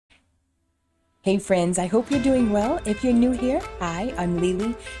Hey friends, I hope you're doing well. If you're new here, hi, I'm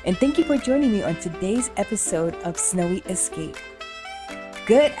Lily, and thank you for joining me on today's episode of Snowy Escape.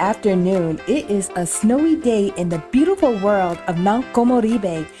 Good afternoon. It is a snowy day in the beautiful world of Mount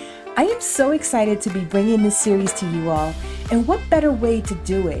Komorebi. I am so excited to be bringing this series to you all, and what better way to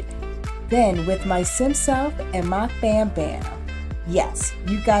do it than with my Simself and my Fam Bam. Yes,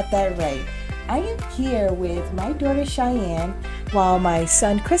 you got that right. I am here with my daughter Cheyenne, while my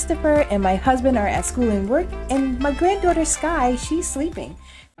son Christopher and my husband are at school and work, and my granddaughter Sky, she's sleeping.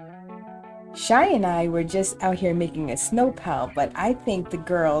 Shy and I were just out here making a snow pile, but I think the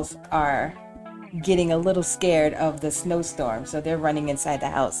girls are getting a little scared of the snowstorm, so they're running inside the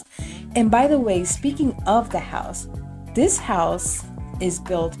house. And by the way, speaking of the house, this house is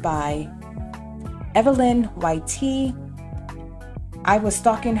built by Evelyn YT. I was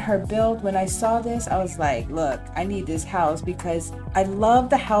stalking her build when I saw this. I was like, look, I need this house because I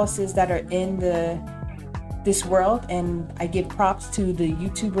love the houses that are in this world, and I give props to the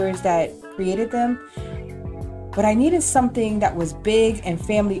YouTubers that created them. But I needed something that was big and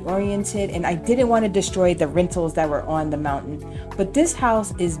family oriented, and I didn't want to destroy the rentals that were on the mountain. But this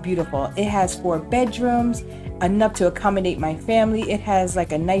house is beautiful. It has 4 bedrooms, enough to accommodate my family. It has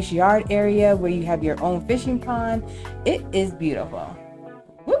like a nice yard area where you have your own fishing pond. It is beautiful.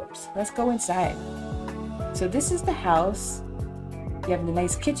 Whoops, let's go inside. So this is the house. You have the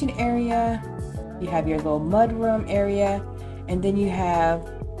nice kitchen area. You have your little mud room area. And then you have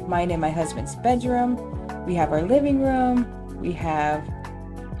mine and my husband's bedroom. We have our living room. We have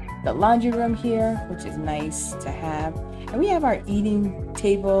the laundry room here, which is nice to have. And we have our eating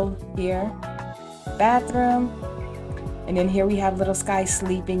table here. Bathroom, and then here we have little Sky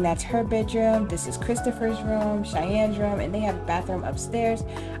sleeping. That's her bedroom. This is Christopher's room, Cheyenne's room, and they have a bathroom upstairs.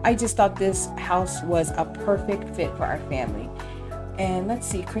 I just thought this house was a perfect fit for our family. And let's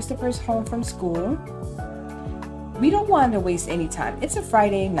see, Christopher's home from school. We don't want to waste any time. It's a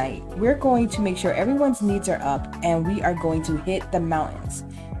Friday night. We're going to make sure everyone's needs are up, and we are going to hit the mountains.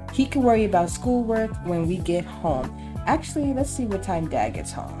 He can worry about schoolwork when we get home. Actually, let's see what time Dad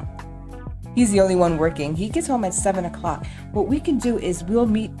gets home. He's the only one working. He gets home at 7 o'clock. What we can do is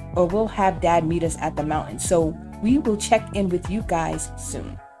we'll have Dad meet us at the mountain. So we will check in with you guys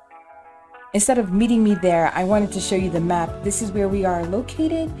soon. Instead of meeting me there, I wanted to show you the map. This is where we are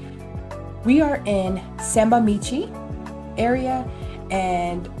located. We are in Sambamichi area,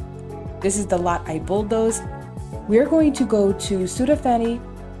 and this is the lot I bulldozed. We're going to go to Sudafani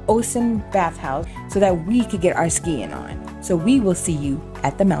Ocean Bathhouse so that we could get our skiing on. So we will see you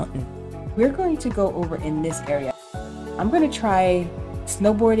at the mountain. We're going to go over in this area. I'm going to try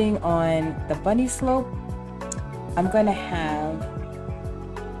snowboarding on the bunny slope. I'm going to have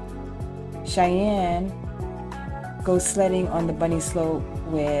Cheyenne go sledding on the bunny slope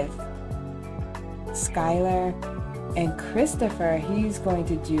with Skylar, and Christopher, he's going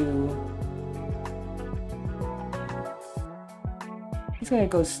to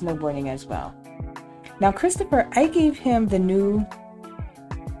go snowboarding as well. Now Christopher, I gave him the new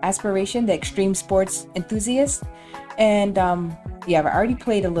Aspirations, the extreme sports enthusiast, and yeah, I've already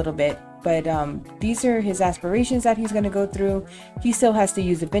played a little bit, but these are his aspirations that he's going to go through. He still has to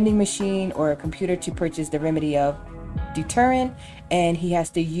use a vending machine or a computer to purchase the remedy of deterrent, and he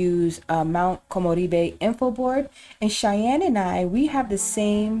has to use a Mount Komorebi info board. And Cheyenne and I, we have the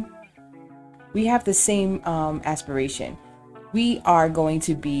same aspiration. We are going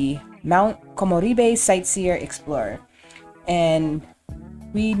to be Mount Komorebi sightseer explorer, and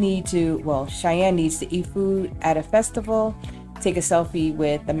we need to, well, Cheyenne needs to eat food at a festival, take a selfie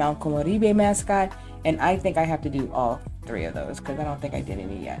with the Mount Komorebi mascot, and I think I have to do all 3 of those because I don't think I did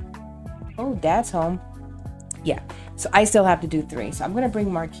any yet. Oh, Dad's home. Yeah, so I still have to do 3. So I'm going to bring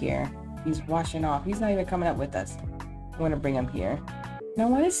Mark here. He's washing off. He's not even coming up with us. I'm going to bring him here. Now I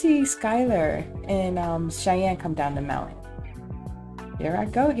want to see Skylar and Cheyenne come down the mountain. Here I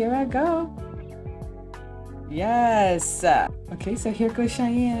go, here I go. Yes. Okay, so here goes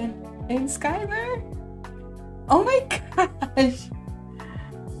Cheyenne and Skylar. Oh my gosh.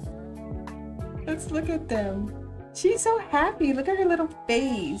 Let's look at them. She's so happy. Look at her little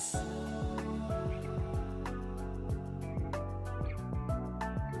face.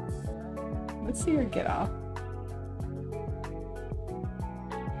 Let's see her get off.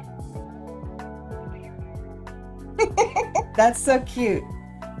 That's so cute.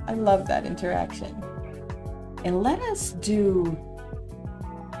 I love that interaction. And let us do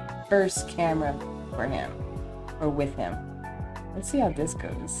first camera for him, or with him. Let's see how this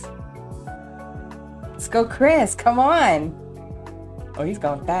goes. Let's go, Chris, come on. Oh, he's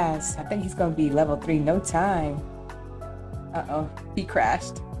going fast. I think he's going to be level 3 no time. Uh-oh, he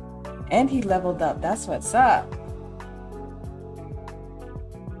crashed. And he leveled up. That's what's up.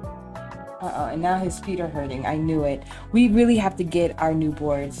 Uh-oh, and now his feet are hurting. I knew it. We really have to get our new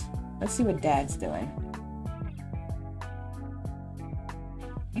boards. Let's see what Dad's doing.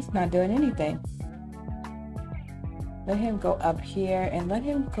 He's not doing anything. Let him go up here and let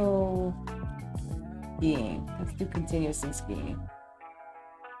him go skiing. Let's do continuously skiing.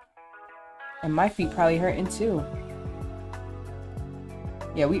 And my feet probably hurting too.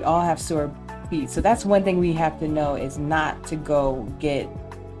 Yeah, we all have sore feet. So that's one thing we have to know, is not to go get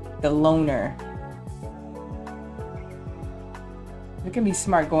the loner. It can be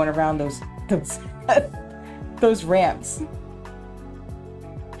smart going around those those ramps.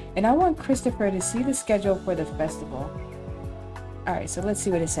 And I want Christopher to see the schedule for the festival. Alright, so let's see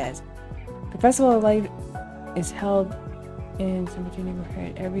what it says. The Festival of Light is held in Cemetery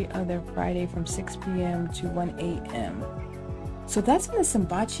neighborhood every other Friday from 6 p.m. to 1 a.m. So that's in the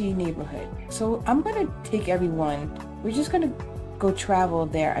Sambachi neighborhood. So I'm gonna take everyone. We're just gonna go travel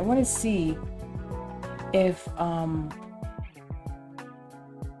there. I want to see if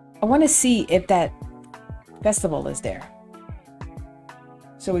that festival is there.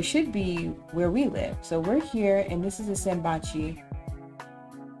 So it should be where we live. So we're here, and this is a Sambachi.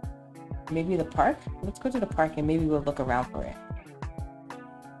 Maybe the park? Let's go to the park and maybe we'll look around for it.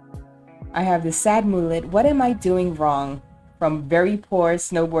 I have the sad mullet. What am I doing wrong? From very poor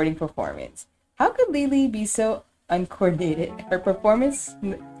snowboarding performance. How could Lily be so uncoordinated? Her performance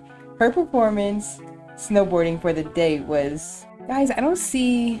snowboarding for the day was, guys, I don't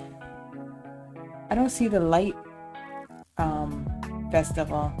see the light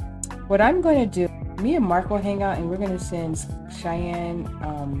festival. What I'm going to do, me and Mark will hang out, and we're going to send Cheyenne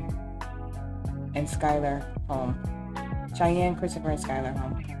and Skylar home. Cheyenne, Christopher, and Skylar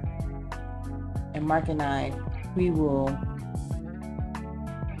home. And Mark and I, we will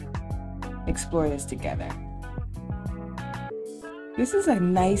explore this together. This is a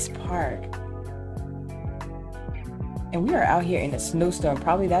nice park. And we are out here in a snowstorm.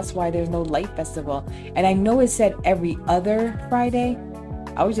 Probably that's why there's no light festival. And I know it said every other Friday.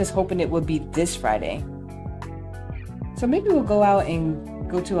 I was just hoping it would be this Friday. So maybe we'll go out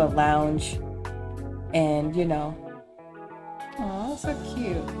and go to a lounge and, you know. Oh, so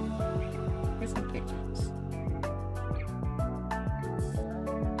cute. Here's some pictures.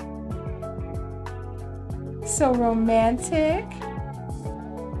 So romantic.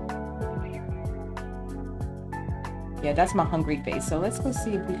 Yeah, that's my hungry face. So let's go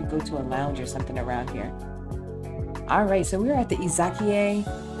see if we could go to a lounge or something around here. All right, so we're at the Izakie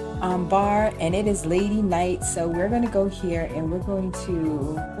bar, and it is lady night. So we're gonna go here, and we're going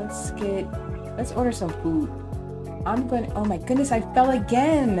to let's order some food. Oh my goodness, I fell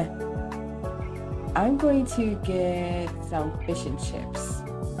again. I'm going to get some fish and chips.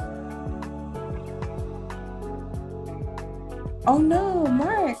 Oh no,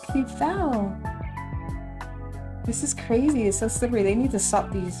 Mark, you fell. This is crazy. It's so slippery. They need to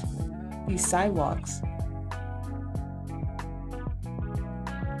salt these sidewalks.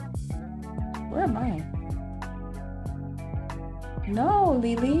 Where am I? No,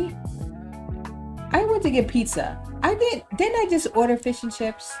 Lily. I went to get pizza. Didn't I just order fish and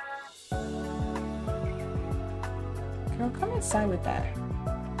chips? Girl, come inside with that.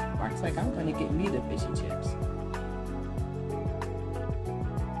 Mark's like, I'm gonna get me the fish and chips.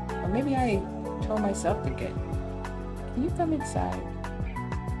 Or maybe I told myself to get. Can you come inside?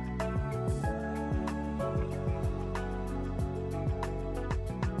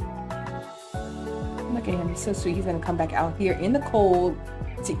 Look at him, he's so sweet. He's gonna come back out here in the cold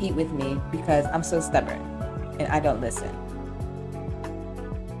to eat with me because I'm so stubborn and I don't listen.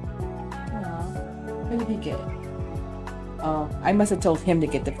 Aww. Where did he get it? Oh, I must have told him to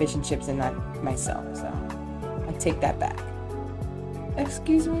get the fish and chips and not myself, so I take that back.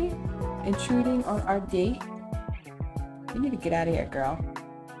 Excuse me? Intruding on our date? You need to get out of here, girl.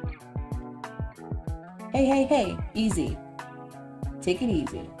 Hey, easy. Take it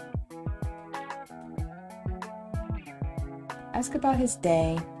easy. Ask about his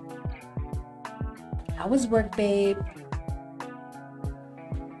day. How was work, babe?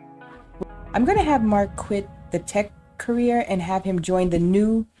 I'm gonna have Mark quit the tech career and have him join the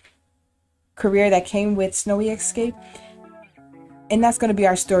new career that came with Snowy Escape. And that's going to be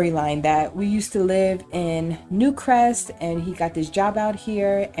our storyline, that we used to live in Newcrest and he got this job out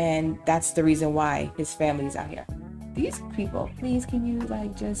here, and that's the reason why his family's out here. These people, please, can you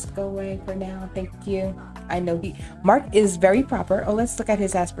like just go away for now? Thank you. I know Mark is very proper. Oh, let's look at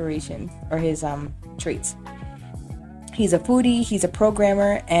his aspirations or his traits. He's a foodie, he's a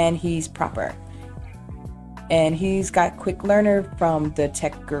programmer, and he's proper. And he's got quick learner from the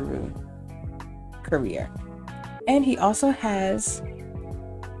tech guru career. And he also has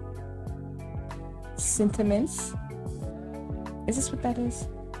sentiments. Is this what that is?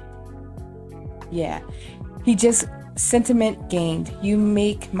 Yeah. He just sentiment gained. You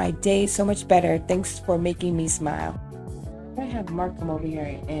make my day so much better. Thanks for making me smile. I have Mark come over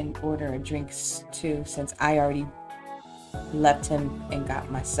here and order a drink too, since I already left him and got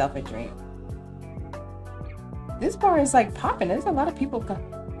myself a drink. This bar is like popping. There's a lot of people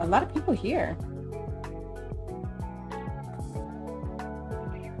here.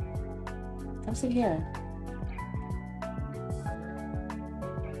 Come sit here.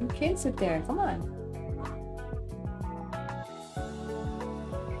 You can't sit there. Come on.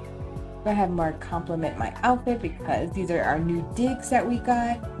 I'm gonna have Mark compliment my outfit because these are our new digs that we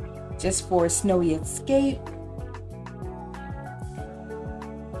got just for Snowy Escape.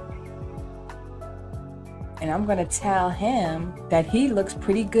 And I'm gonna tell him that he looks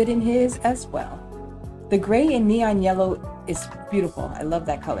pretty good in his as well. The gray and neon yellow is beautiful. I love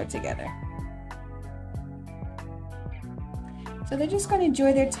that color together. So they're just gonna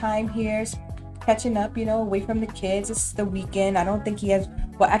enjoy their time here, catching up, you know, away from the kids. It's the weekend. I don't think he has,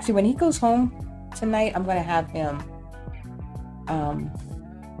 well, actually, when he goes home tonight, I'm gonna have him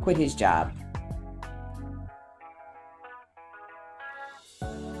quit his job.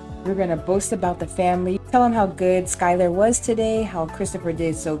 We're gonna boast about the family, tell him how good Skylar was today, how Christopher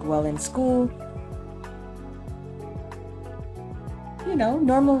did so well in school. You know,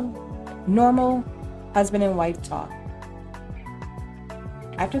 normal husband and wife talk.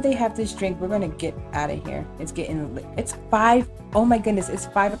 After they have this drink, we're gonna get out of here. It's getting late. It's 5. Oh my goodness, it's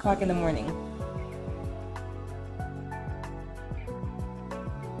 5 o'clock in the morning.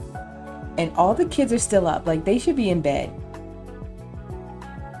 And all the kids are still up. Like, they should be in bed.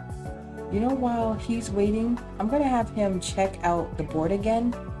 You know, while he's waiting, I'm gonna have him check out the board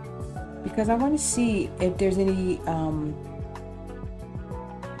again, because I want to see if there's any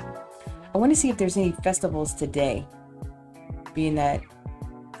festivals today, being that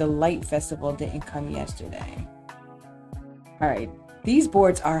the light festival didn't come yesterday. All right, these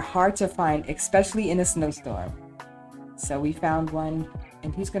boards are hard to find, especially in a snowstorm. So we found one,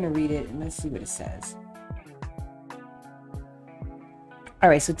 and he's gonna read it, and let's see what it says. All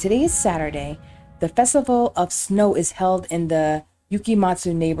right, so today is Saturday. The Festival of Snow is held in the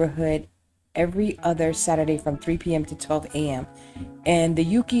Yukimatsu neighborhood every other Saturday from 3 p.m. to 12 a.m. And the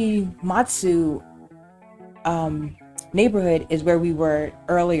Yukimatsu neighborhood is where we were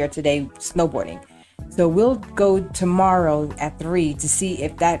earlier today snowboarding. So we'll go tomorrow at 3 to see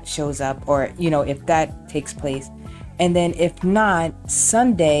if that shows up, or, you know, if that takes place. And then if not,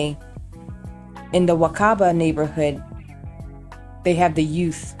 Sunday in the Wakaba neighborhood, they have the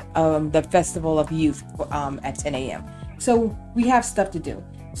youth, the Festival of Youth at 10 a.m. So we have stuff to do.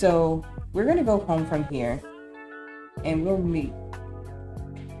 So we're gonna go home from here, and we'll meet,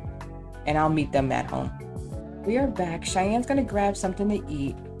 and I'll meet them at home. We are back. Cheyenne's gonna grab something to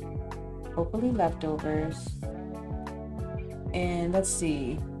eat, hopefully leftovers. And let's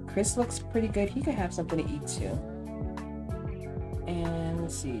see, Chris looks pretty good. He could have something to eat too. And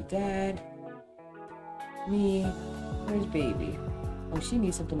let's see, Dad, me, where's baby? Oh, she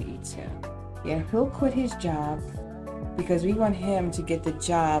needs something to eat too. Yeah, he'll quit his job because we want him to get the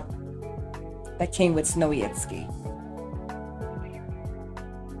job that came with Snowy Escape.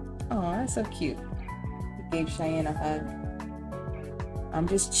 Oh, that's so cute. He gave Cheyenne a hug. I'm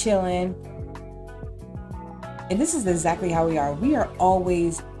just chilling. And this is exactly how we are. We are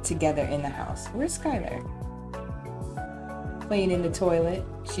always together in the house. Where's Skylar? Playing in the toilet.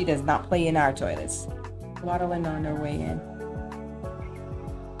 She does not play in our toilets. Waddling on her way in.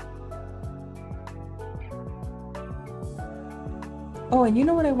 Oh, and you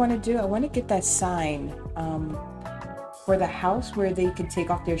know what I want to do? I want to get that sign for the house where they can take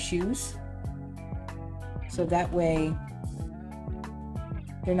off their shoes. So that way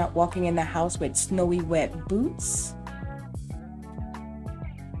they're not walking in the house with snowy wet boots.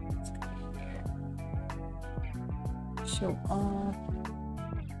 Show off.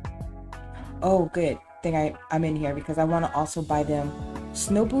 Oh, good thing I'm in here, because I want to also buy them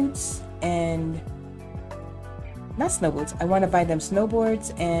snow boots and not snow boots. I want to buy them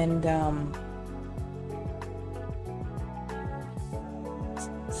snowboards and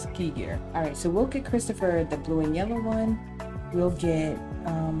ski gear. All right, so we'll get Christopher the blue and yellow one. We'll get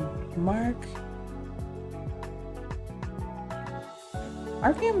Mark.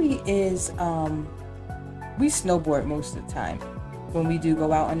 Our family is we snowboard most of the time when we do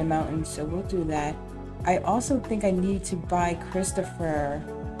go out on the mountains, so we'll do that. I also think I need to buy Christopher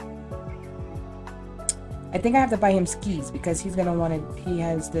I think I have to buy him skis because he's gonna want to. He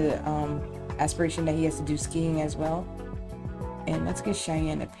has the aspiration that he has to do skiing as well. And let's get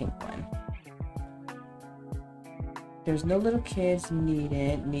Cheyenne a pink one. There's no little kids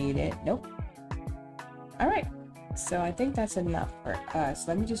needed. Nope. All right. So I think that's enough for us.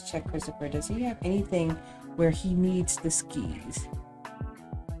 Let me just check Christopher. Does he have anything where he needs the skis?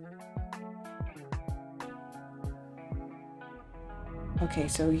 Okay,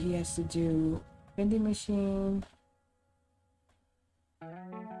 so he has to do vending machine.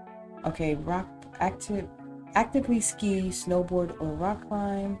 Okay, actively ski, snowboard, or rock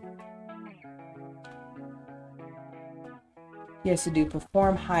climb. He has to do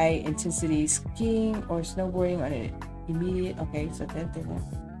perform high intensity skiing or snowboarding on an immediate. Okay, so that.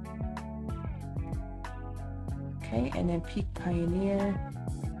 Okay, and then peak pioneer.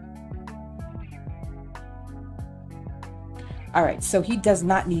 All right, so he does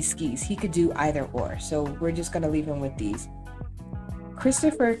not need skis. He could do either or. So we're just gonna leave him with these.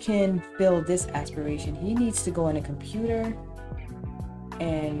 Christopher can fill this aspiration. He needs to go on a computer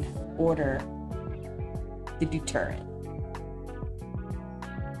and order the deterrent.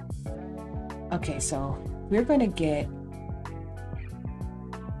 Okay, so we're gonna get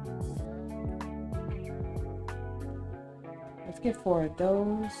let's get 4 of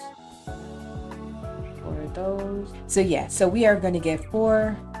those. 4 of those. So yeah, so we are gonna get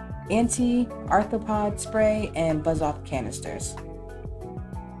 4 anti-arthropod spray and buzz-off canisters.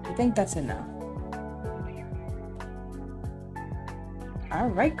 I think that's enough. All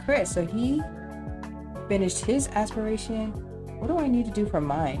right, Chris. So he finished his aspiration. What do I need to do for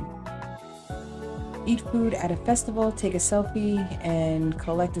mine? Eat food at a festival, take a selfie, and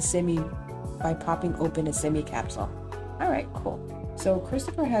collect a semi by popping open a semi capsule. All right, cool. So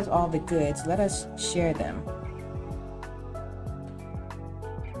Christopher has all the goods. Let us share them.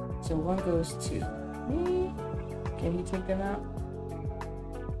 So one goes to me. Can you take them out?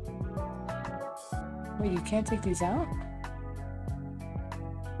 Wait, you can't take these out?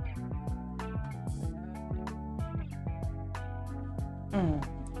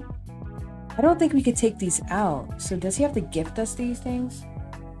 I don't think we could take these out. So does he have to gift us these things?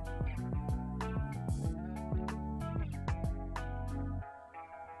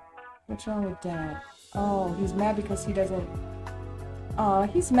 What's wrong with that? Oh, he's mad because he doesn't... Oh,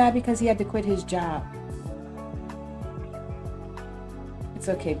 he's mad because he had to quit his job. It's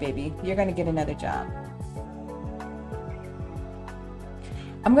okay, baby. You're gonna get another job.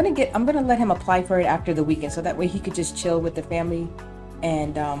 I'm gonna let him apply for it after the weekend, so that way he could just chill with the family,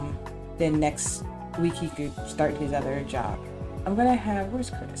 and then next week he could start his other job. I'm gonna have, where's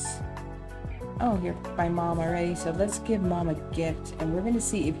Chris? Oh, you're by mom already. So let's give mom a gift, and we're gonna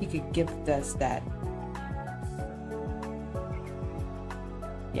see if he could gift us that.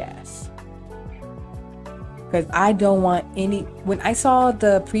 Yes. Because I don't want any, when I saw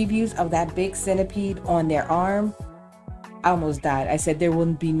the previews of that big centipede on their arm, I almost died. I said there will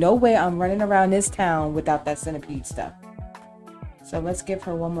be no way I'm running around this town without that centipede stuff. So let's give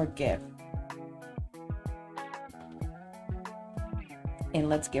her one more gift. And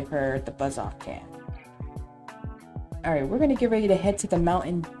let's give her the buzz-off can. All right, we're gonna get ready to head to the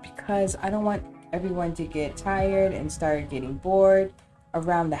mountain because I don't want everyone to get tired and start getting bored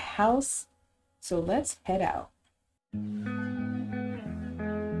around the house. So let's head out.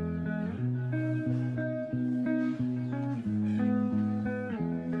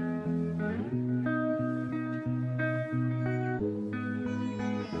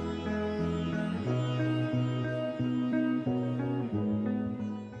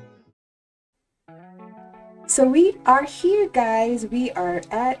 So we are here, guys. We are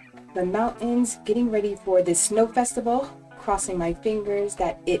at the mountains getting ready for this snow festival. Crossing my fingers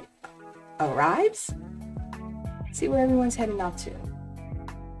that it arrives. See where everyone's heading off to.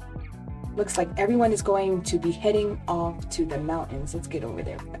 Looks like everyone is going to be heading off to the mountains. Let's get over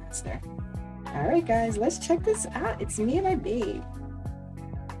there faster. All right, guys, let's check this out. It's me and my babe.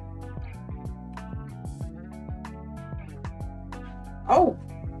 Oh.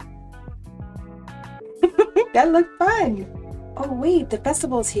 That looked fun. Oh wait, the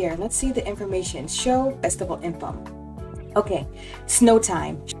festival's here. Let's see the information. Show festival info. Okay, snow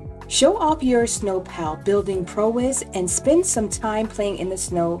time. Show off your snow pal building prowess and spend some time playing in the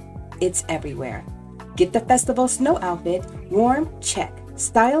snow. It's everywhere. Get the festival snow outfit. Warm? Check.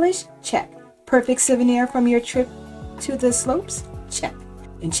 Stylish? Check. Perfect souvenir from your trip to the slopes? Check.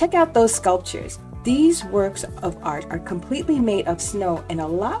 And check out those sculptures. These works of art are completely made of snow and a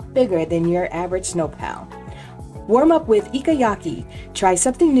lot bigger than your average snow pal. Warm up with ikayaki. Try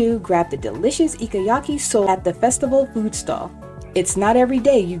something new. Grab the delicious ikayaki sold at the festival food stall. It's not every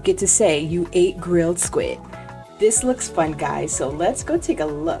day you get to say you ate grilled squid. This looks fun, guys, so let's go take a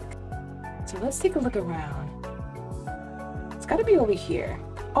look. So let's take a look around. It's got to be over here.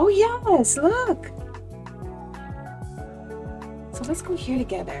 Oh yes, look. So let's go here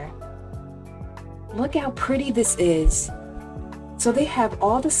together. Look how pretty this is. So they have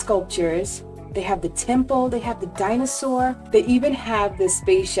all the sculptures. They have the temple, they have the dinosaur. They even have the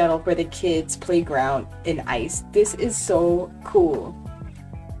space shuttle for the kids' playground in ice. This is so cool.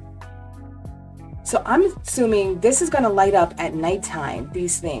 So I'm assuming this is gonna light up at nighttime,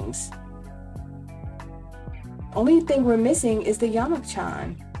 these things. Only thing we're missing is the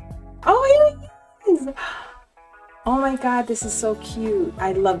Yamachan. Oh, here it is! Oh my God, this is so cute.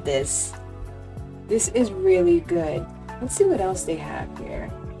 I love this. This is really good. Let's see what else they have here.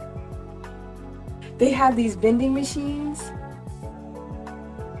 They have these vending machines.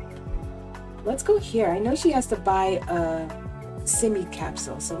 Let's go here. I know she has to buy a semi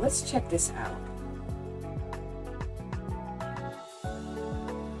capsule, so let's check this out.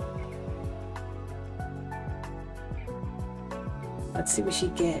 Let's see what she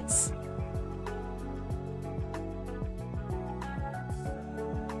gets.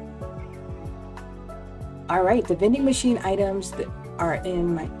 All right, the vending machine items that are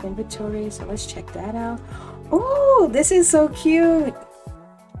in my inventory, so let's check that out. Oh, this is so cute.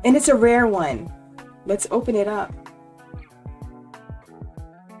 And it's a rare one. Let's open it up.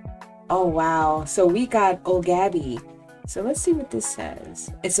 Oh, wow. So we got Hubby. So let's see what this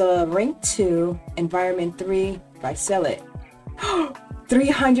says. It's a rank 2, environment 3, if I sell it.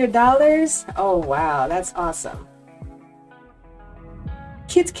 $300? Oh, wow. That's awesome.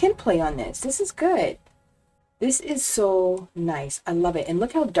 Kids can play on this. This is good. This is so nice. I love it. And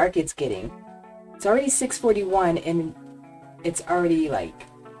look how dark it's getting. It's already 6:41 and it's already like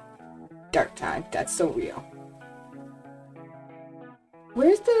dark time. That's so real.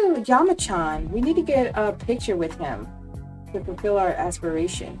 Where's the Yamachan? We need to get a picture with him to fulfill our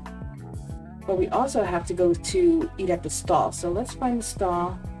aspiration. But we also have to go to eat at the stall. So let's find the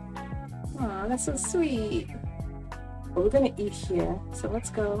stall. Aw, that's so sweet. But we're gonna eat here. So let's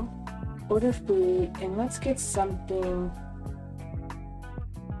go. Order food and let's get something.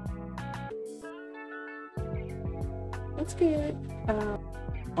 Let's get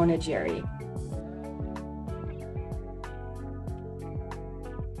onigiri.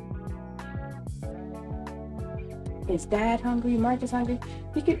 Is Dad hungry? Mark is hungry.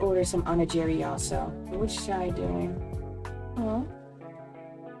 We could order some onigiri also. What's Shy doing? Oh,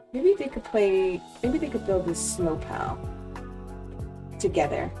 maybe they could play. Maybe they could build this snow pal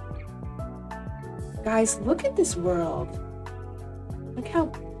together. Guys, look at this world. Look how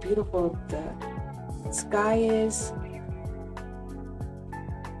beautiful the sky is.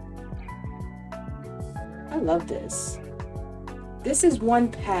 I love this. This is one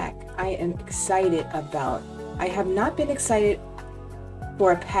pack I am excited about. I have not been excited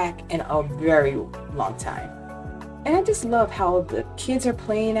for a pack in a very long time. And I just love how the kids are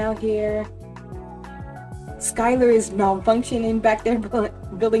playing out here. Skylar is malfunctioning back there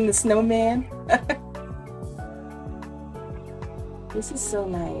building the snowman. This is so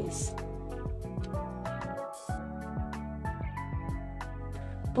nice.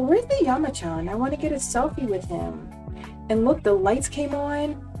 But where's the Yamachan? I want to get a selfie with him. And look, the lights came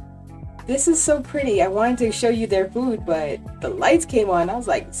on. This is so pretty. I wanted to show you their food, but the lights came on. I was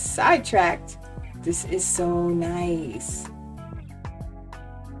like sidetracked. This is so nice.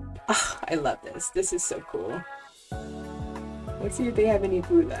 Oh, I love this. This is so cool. Let's see if they have any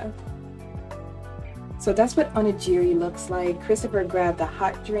food left. So that's what onigiri looks like. Christopher grabbed the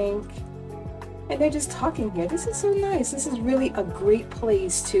hot drink. And they're just talking here. This is so nice. This is really a great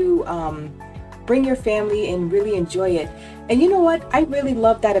place to bring your family and really enjoy it. And you know what? I really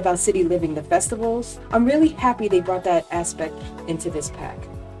love that about City Living, the festivals. I'm really happy they brought that aspect into this pack.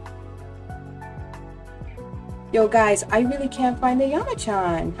 Yo guys, I really can't find the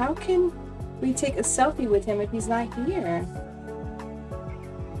Yamachan. How can we take a selfie with him if he's not here?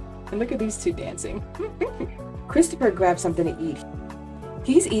 And look at these two dancing. Christopher grabbed something to eat.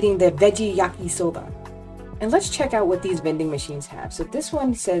 He's eating the veggie yakisoba. And let's check out what these vending machines have. So this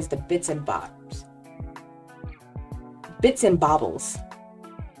one says the bits and bobs. Bits and bobbles.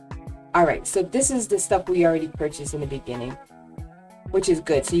 All right, so this is the stuff we already purchased in the beginning, which is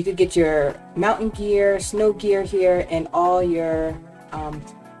good. So you could get your mountain gear, snow gear here, and all your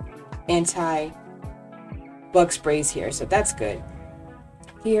anti-bug sprays here. So that's good.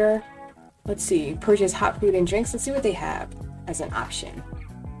 Here, let's see, purchase hot food and drinks. Let's see what they have as an option.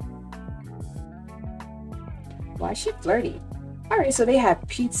 Why is she flirty? All right, so they have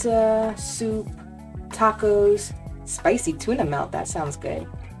pizza, soup, tacos, spicy tuna melt. That sounds good.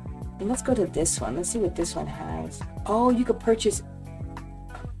 And let's go to this one. Let's see what this one has. Oh, you could purchase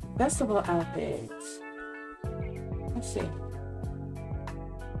festival outfits. Let's see.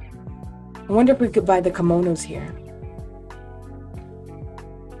 I wonder if we could buy the kimonos here.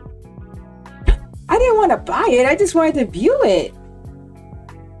 I didn't want to buy it. I just wanted to view it.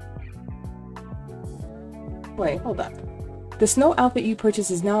 Wait, hold up. The snow outfit you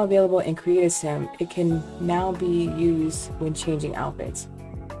purchased is now available in Creative Sim. It can now be used when changing outfits.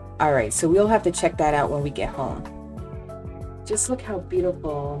 Alright, so we'll have to check that out when we get home. Just look how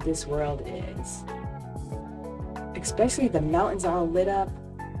beautiful this world is. Especially the mountains are all lit up.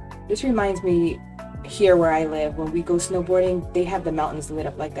 This reminds me here where I live, when we go snowboarding, they have the mountains lit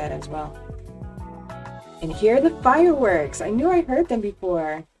up like that as well. And here are the fireworks. I knew I heard them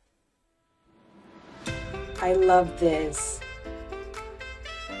before. I love this.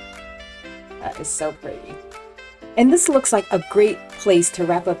 That is so pretty. And this looks like a great place to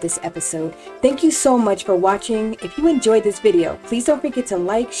wrap up this episode. Thank you so much for watching. If you enjoyed this video, please don't forget to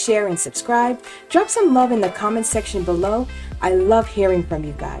like, share, and subscribe. Drop some love in the comment section below. I love hearing from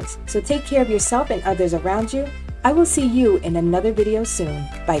you guys. So take care of yourself and others around you. I will see you in another video soon.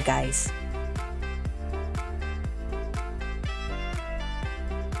 Bye guys.